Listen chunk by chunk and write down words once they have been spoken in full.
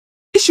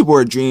It's your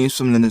boy Dreams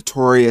from the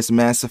notorious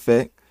Mass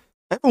Effect.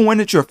 Ever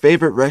wanted your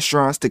favorite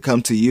restaurants to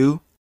come to you?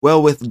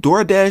 Well, with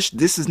DoorDash,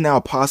 this is now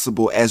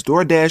possible as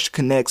DoorDash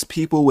connects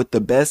people with the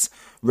best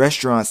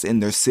restaurants in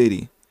their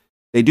city.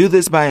 They do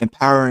this by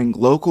empowering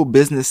local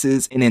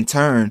businesses and in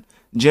turn,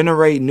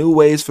 generate new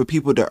ways for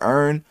people to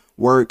earn,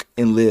 work,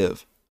 and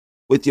live.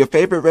 With your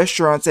favorite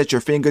restaurants at your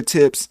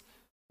fingertips,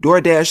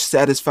 DoorDash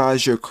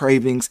satisfies your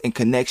cravings and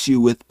connects you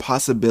with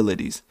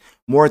possibilities,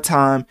 more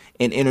time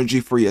and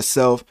energy for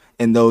yourself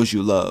and those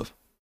you love.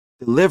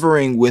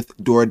 Delivering with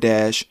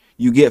DoorDash,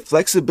 you get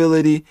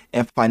flexibility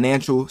and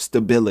financial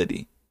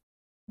stability.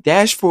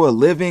 Dash for a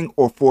living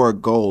or for a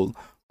goal,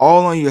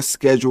 all on your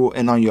schedule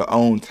and on your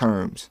own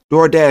terms.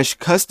 DoorDash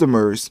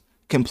customers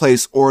can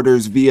place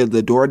orders via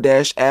the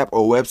DoorDash app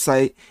or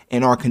website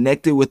and are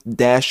connected with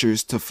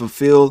Dashers to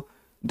fulfill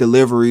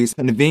deliveries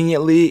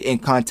conveniently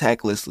and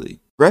contactlessly.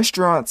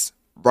 Restaurants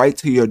right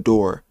to your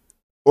door.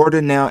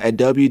 Order now at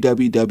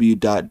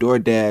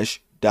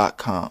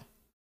www.doordash.com.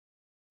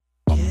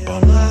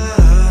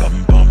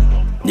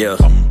 Yeah,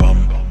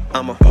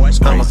 I'm a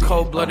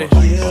cold-blooded.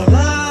 Made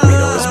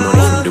all this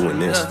money from doing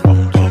this.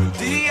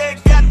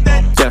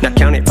 Now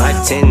count it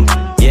 5, 10,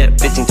 yeah,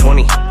 15,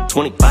 20,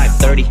 25,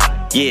 30.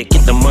 Yeah,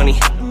 get the money,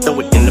 throw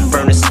it in the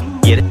furnace.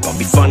 Yeah, that'll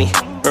be funny.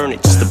 Earn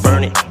it just to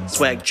burn it.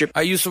 Swag drip.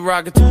 I used to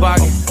rock a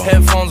toboggan,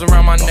 headphones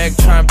around my neck,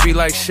 trying to be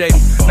like Shady.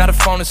 Now the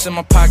phone that's in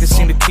my pocket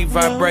seem to keep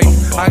vibrating.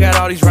 I got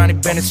all these Ronnie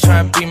Bennett's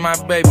trying to be my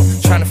baby,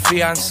 trying to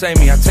fiancé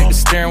me. I take the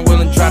steering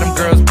wheel and drive them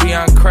girls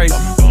beyond crazy.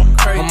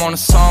 I'm on a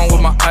song with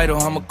my idol.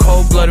 I'm a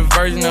cold-blooded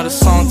version of the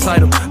song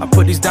title. I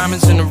put these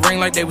diamonds in the ring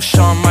like they were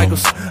Shawn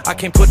Michaels. I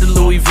can't put the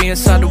Louis V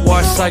inside the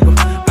wash cycle.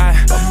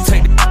 I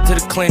take the to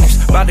the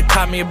cleaners, about to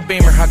cop me a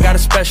Beamer. I got a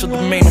special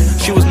demeanor.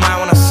 She was mine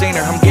when I seen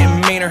her. I'm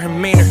getting meaner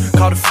and meaner.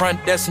 Call the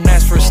front desk and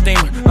ask for a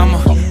steamer. I'm a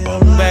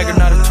bagger,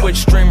 not a Twitch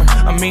streamer.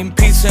 I'm eating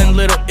pizza in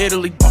Little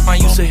Italy. I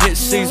used to hit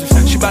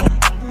Caesars. She about to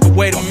but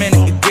wait a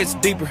minute, it gets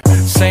deeper.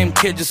 Same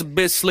kid, just a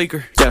bit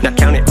sleeker. Now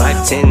count it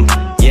 5, 10,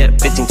 yeah,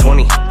 15,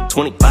 20,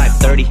 25,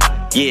 30.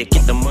 Yeah,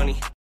 get the money.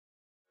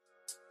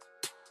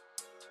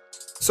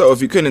 So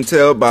if you couldn't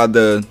tell by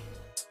the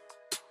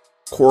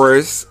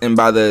chorus and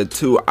by the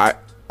two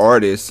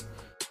artists,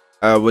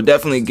 we'll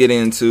definitely get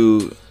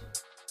into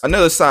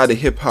another side of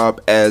hip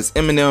hop, as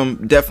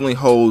Eminem definitely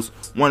holds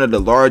one of the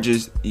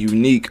largest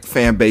unique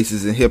fan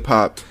bases in hip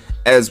hop.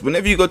 As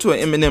whenever you go to an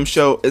Eminem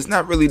show, it's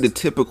not really the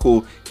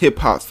typical hip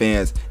hop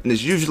fans, and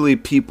it's usually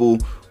people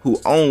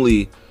who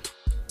only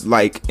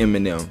like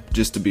Eminem,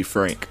 just to be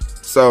frank.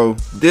 So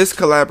this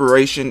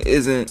collaboration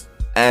isn't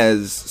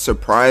as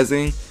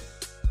surprising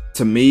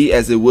to me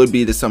as it would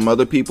be to some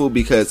other people,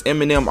 because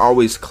Eminem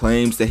always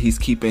claims that he's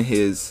keeping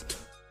his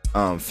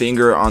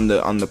finger on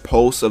the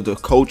pulse of the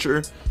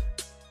culture.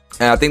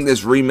 And I think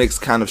this remix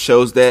kind of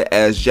shows that,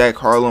 as Jack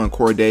Harlow and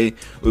Cordae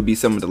would be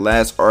some of the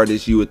last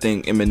artists you would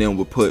think Eminem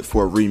would put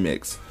for a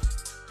remix.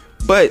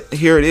 But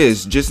here it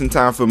is, just in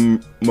time for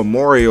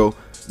Memorial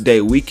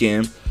Day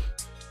weekend.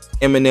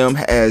 Eminem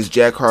has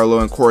Jack Harlow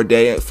and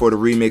Cordae for the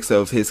remix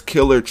of his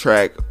Killer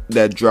track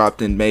that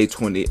dropped in May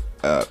 20.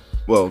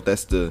 Well,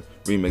 that's the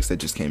remix that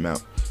just came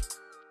out.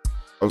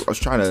 I was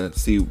trying to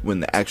see when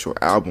the actual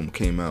album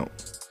came out.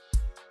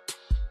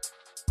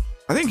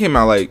 I think it came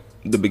out like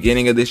the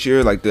beginning of this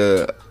year, like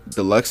the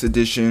deluxe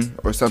edition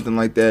or something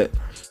like that,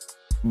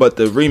 but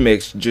the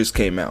remix just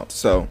came out.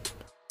 So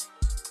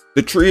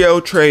the trio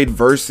trade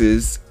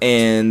verses,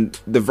 and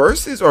the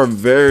verses are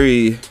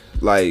very,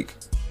 like,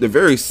 they're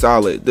very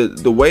solid.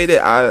 The way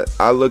that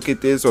I look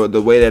at this, or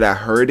the way that I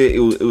heard it,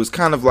 it was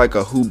kind of like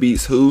a who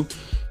beats who,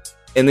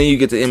 and then you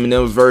get to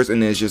Eminem's verse,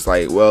 and then it's just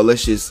like, well,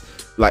 let's just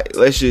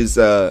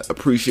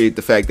appreciate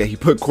the fact that he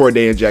put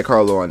Cordae and Jack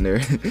Harlow on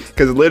there,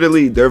 because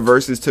literally their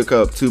verses took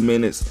up 2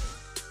 minutes,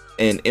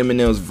 and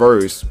Eminem's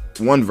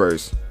one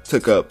verse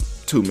took up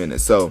 2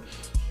 minutes. So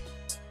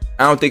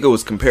I don't think it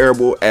was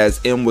comparable, as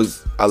M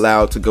was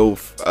allowed to go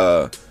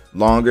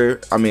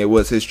longer. I mean, it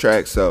was his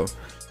track, so,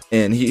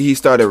 and he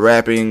started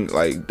rapping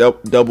like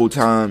double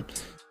time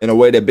in a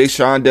way that Big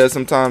Sean does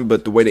sometimes,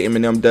 but the way that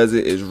Eminem does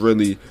it is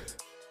really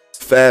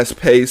fast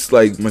paced,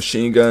 like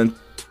Machine Gun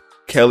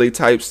Kelly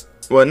types.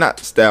 Well, not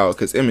style,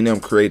 because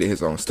Eminem created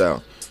his own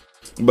style,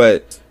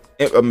 but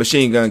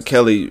Machine Gun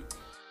Kelly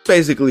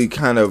basically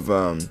kind of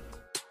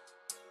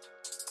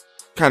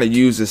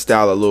used his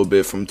style a little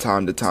bit from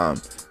time to time,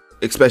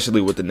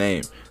 especially with the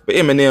name. But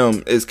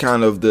Eminem is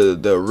kind of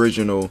the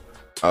original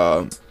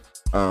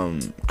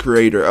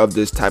creator of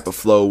this type of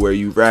flow, where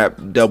you rap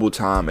double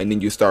time and then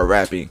you start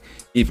rapping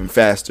even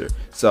faster.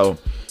 So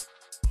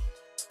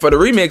for the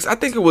remix, I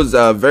think it was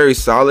very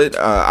solid.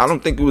 I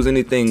don't think it was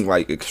anything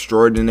like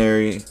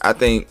extraordinary. I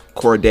think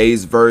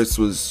Cordae's verse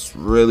was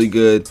really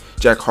good.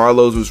 Jack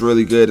Harlow's was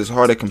really good. It's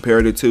hard to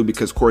compare the two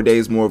because Cordae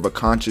is more of a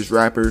conscious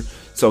rapper,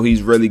 so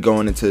he's really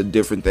going into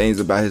different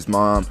things about his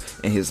mom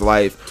and his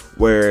life,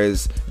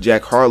 whereas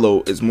Jack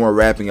Harlow is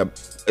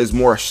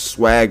more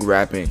swag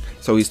rapping.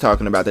 So he's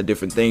talking about the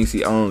different things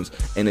he owns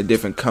and the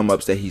different come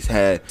ups that he's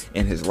had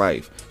in his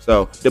life.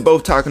 So they're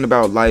both talking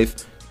about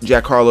life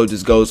Jack Harlow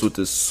just goes with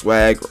the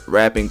swag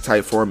rapping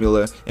type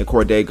formula, and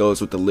Cordae goes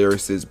with the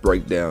lyricist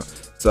breakdown.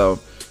 So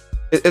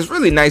it's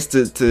really nice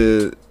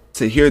to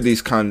hear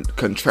these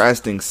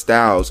contrasting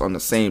styles on the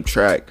same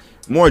track.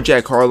 More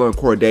Jack Harlow and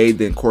Cordae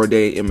than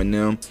Cordae and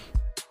Eminem,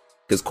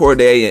 because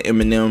Cordae and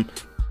Eminem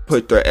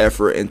put their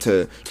effort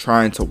into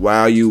trying to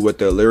wow you with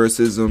their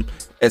lyricism.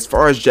 As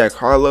far as Jack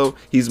Harlow,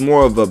 he's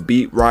more of a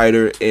beat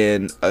writer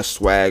and a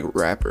swag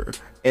rapper.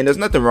 And there's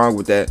nothing wrong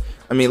with that.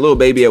 I mean, Lil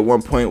Baby at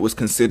one point was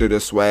considered a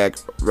swag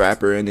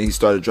rapper, and then he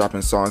started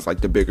dropping songs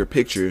like The Bigger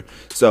Picture.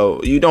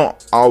 So you don't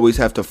always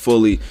have to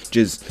fully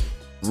just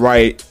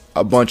write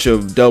a bunch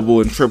of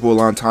double and triple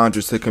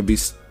entendres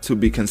to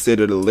be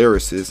considered a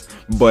lyricist.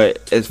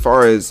 But as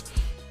far as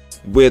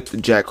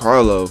with Jack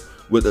Harlow,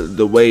 with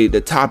the way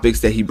the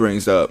topics that he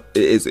brings up,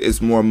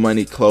 it's more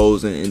money,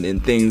 clothes,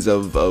 and things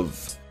of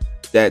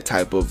that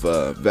type of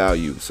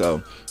value.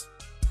 So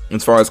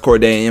as far as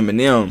Cordae and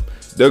Eminem,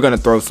 they're gonna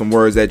throw some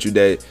words at you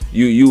that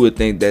you would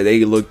think that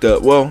they looked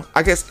up. Well,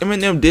 I guess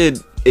Eminem did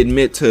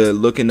admit to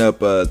looking up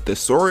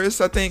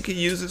thesaurus, I think he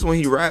uses when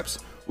he raps,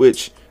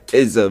 which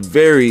is a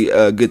very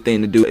good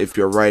thing to do if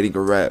you're writing a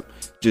rap,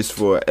 just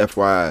for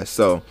FYI.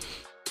 So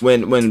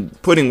when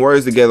putting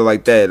words together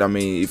like that, I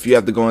mean, if you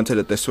have to go into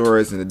the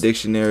thesaurus and the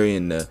dictionary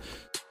and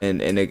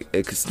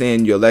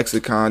extend your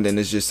lexicon, then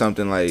it's just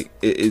something like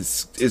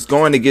it's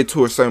going to get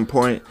to a certain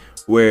point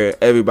where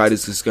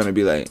everybody's just going to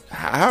be like,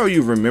 how are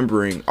you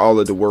remembering all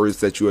of the words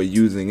that you are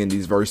using in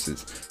these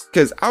verses?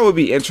 Because I would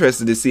be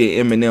interested to see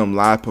an Eminem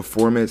live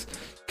performance,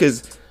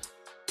 because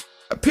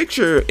I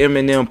picture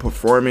Eminem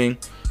performing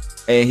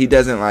and he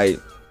doesn't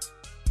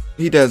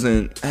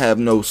have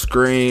no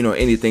screen or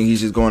anything.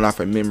 He's just going off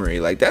of memory.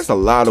 Like, that's a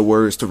lot of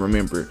words to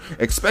remember,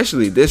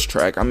 especially this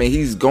track. I mean,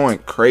 he's going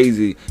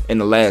crazy in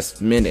the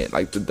last minute.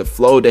 Like, the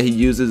flow that he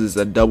uses is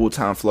a double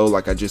time flow,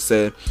 like I just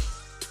said,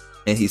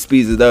 and he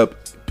speeds it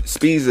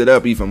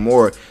up even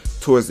more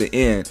towards the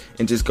end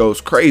and just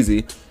goes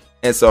crazy.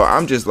 And so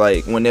I'm just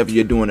like, whenever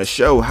you're doing a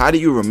show, how do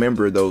you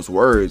remember those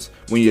words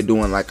when you're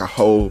doing like a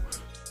whole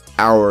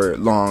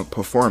hour-long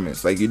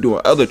performance? Like, you're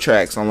doing other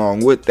tracks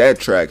along with that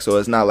track, so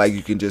it's not like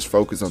you can just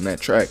focus on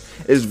that track.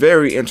 It's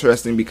very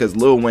interesting because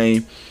Lil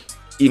Wayne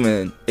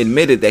even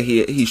admitted that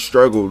he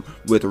struggled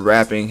with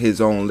rapping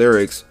his own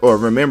lyrics or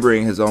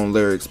remembering his own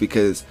lyrics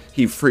because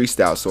he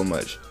freestyled so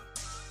much.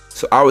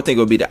 So I would think it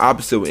would be the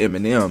opposite with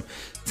Eminem,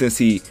 since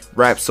he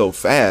raps so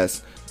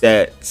fast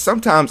that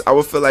sometimes I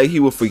would feel like he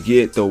would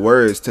forget the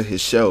words to his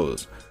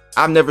shows.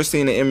 I've never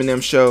seen an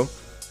Eminem show.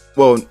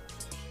 Well,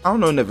 I don't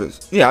know,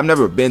 I've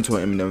never been to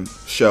an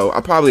Eminem show.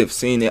 I probably have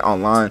seen it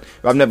online,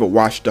 but I've never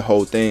watched the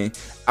whole thing.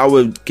 I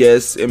would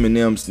guess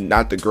Eminem's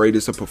not the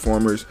greatest of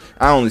performers.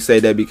 I only say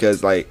that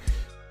because, like,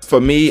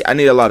 for me, I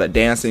need a lot of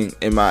dancing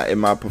in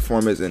my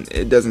performance, and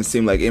it doesn't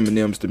seem like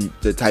Eminem's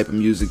the type of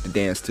music to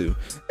dance to.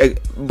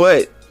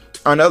 But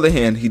on the other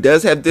hand, he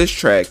does have this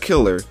track,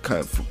 Killer, kind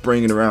of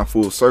bringing around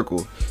full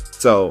circle.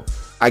 So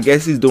I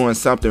guess he's doing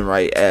something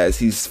right, as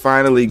he's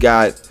finally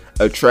got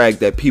a track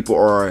that people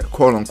are,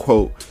 quote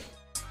unquote,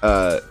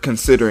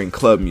 considering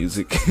club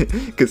music.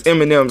 Because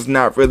Eminem's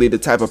not really the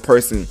type of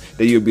person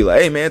that you'd be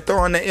like, hey man, throw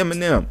on that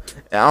Eminem.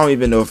 And I don't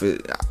even know if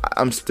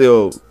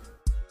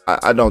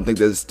I don't think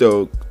that's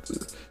still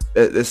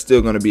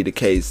going to be the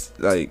case,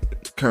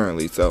 like,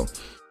 currently. So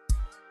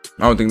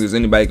I don't think there's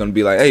anybody going to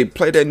be like, hey,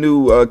 play that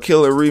new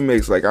Killer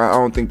remix. Like, I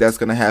don't think that's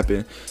going to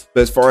happen.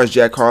 But as far as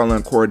Jack Harlow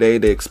and Cordae,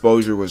 the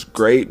exposure was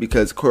great,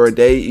 because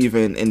Cordae,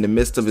 even in the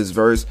midst of his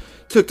verse,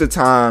 took the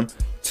time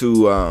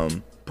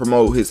to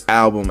promote his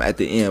album at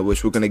the end,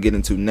 which we're going to get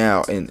into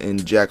now in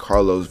Jack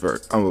Harlow's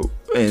verse,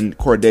 in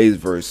Cordae's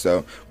verse.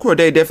 So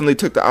Cordae definitely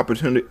took the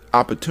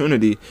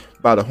opportunity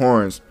by the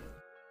horns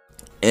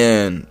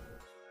and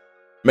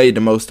made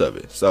the most of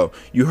it. So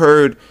you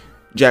heard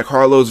Jack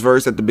Harlow's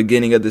verse at the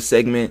beginning of the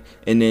segment,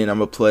 and then I'm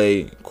gonna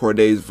play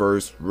Cordae's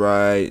verse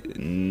right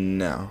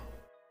now.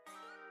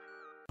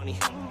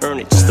 Burn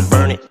it just to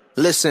burn it.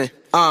 Listen,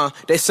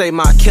 they say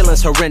my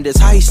killing's horrendous.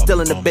 How he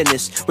still in the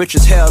business? Rich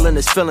as hell and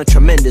is feeling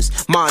tremendous.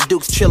 Ma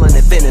Duke's chilling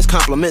in Venice.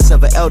 Compliments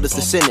of an eldest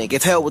descendant.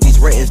 Give hell with these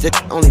ratings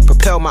that only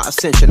propel my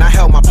ascension. I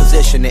held my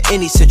position in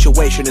any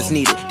situation is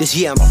needed. This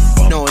year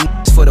I'm knowing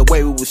for the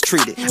way we was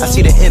treated. I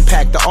see the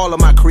impact of all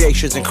of my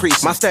creations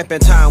increase. My step in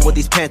time with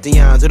these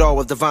pantheons, it all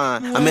was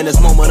divine. I'm in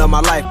this moment of my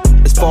life,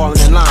 it's falling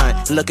in line.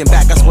 And looking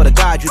back, I swear to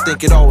God, you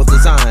think it all was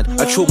designed.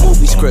 A true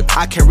movie script,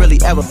 I can't really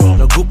ever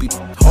no groupie.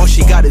 All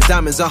she got is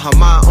diamonds on her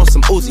mind on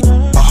some Uzi.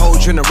 A whole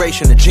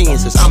generation of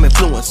geniuses I'm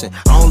influencing.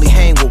 I only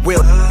hang with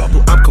real who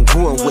I'm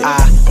congruent with.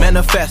 I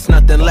manifest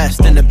nothing less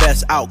than the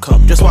best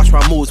outcome. Just watch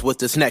my moves with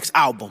this next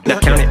album. Now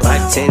count it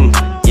like 10,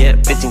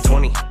 yeah, 15,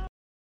 20.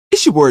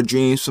 It's your boy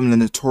Dreams from the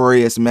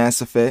notorious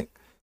Mass Effect.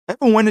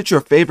 Ever wanted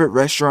your favorite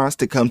restaurants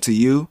to come to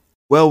you?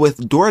 Well,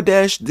 with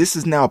DoorDash, this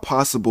is now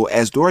possible,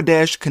 as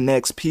DoorDash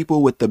connects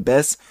people with the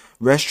best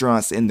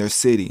restaurants in their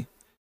city.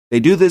 They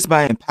do this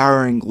by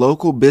empowering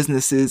local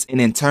businesses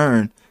and, in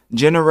turn,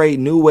 generate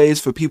new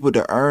ways for people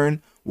to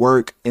earn,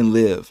 work, and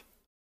live.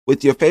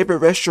 With your favorite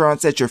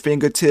restaurants at your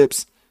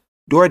fingertips,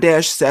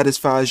 DoorDash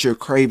satisfies your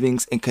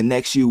cravings and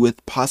connects you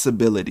with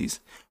possibilities,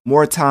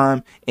 more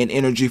time and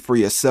energy for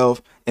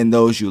yourself and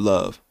those you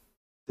love.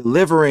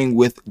 Delivering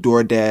with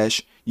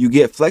DoorDash, you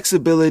get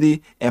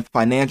flexibility and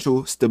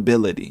financial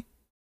stability.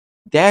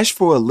 Dash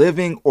for a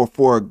living or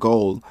for a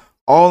goal,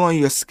 all on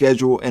your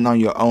schedule and on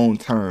your own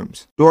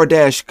terms.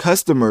 DoorDash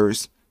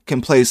customers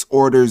can place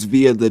orders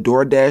via the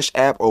DoorDash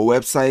app or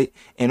website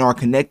and are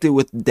connected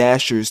with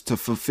Dashers to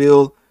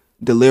fulfill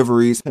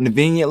deliveries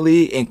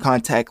conveniently and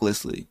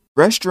contactlessly.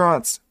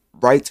 Restaurants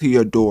right to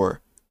your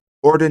door.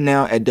 Order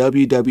now at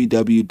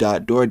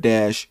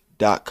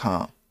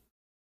www.doordash.com.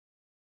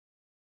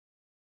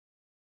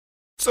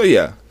 So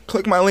yeah,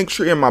 click my link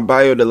tree in my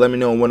bio to let me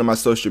know on one of my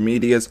social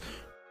medias,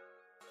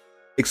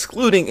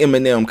 excluding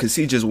Eminem because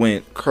he just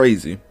went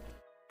crazy.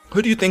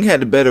 Who do you think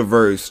had the better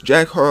verse,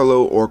 Jack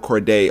Harlow or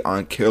Cordae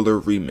on Killer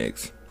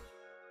Remix?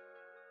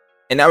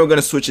 And now we're going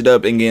to switch it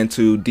up and get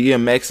into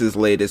DMX's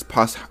latest,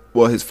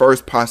 his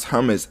first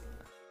posthumous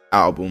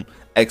album,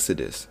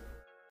 Exodus.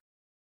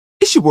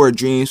 It's your boy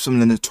Dreams from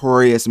the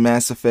notorious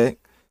Mass Effect.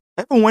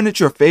 Ever wanted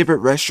your favorite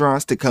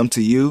restaurants to come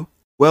to you?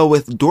 Well,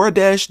 with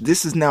DoorDash,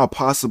 this is now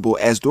possible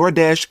as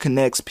DoorDash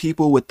connects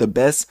people with the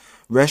best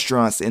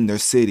restaurants in their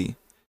city.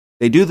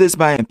 They do this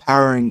by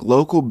empowering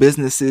local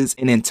businesses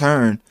and in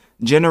turn,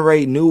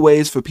 generate new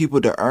ways for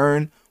people to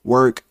earn,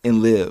 work,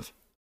 and live.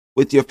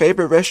 With your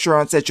favorite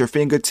restaurants at your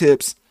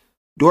fingertips,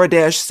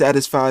 DoorDash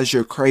satisfies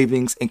your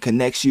cravings and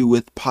connects you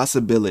with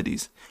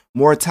possibilities,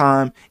 more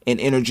time and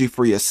energy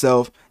for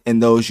yourself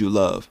and those you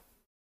love.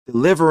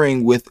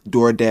 Delivering with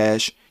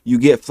DoorDash, you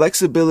get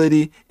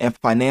flexibility and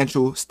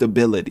financial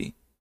stability.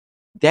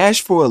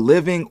 Dash for a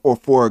living or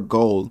for a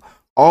goal,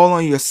 all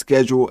on your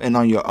schedule and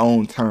on your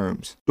own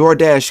terms.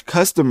 DoorDash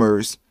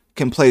customers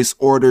can place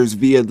orders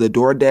via the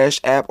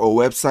DoorDash app or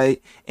website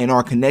and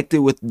are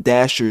connected with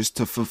Dashers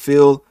to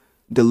fulfill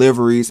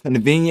deliveries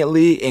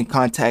conveniently and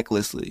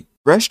contactlessly.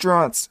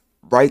 Restaurants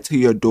right to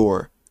your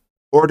door.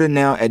 Order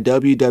now at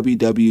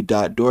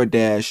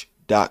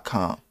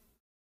www.doordash.com.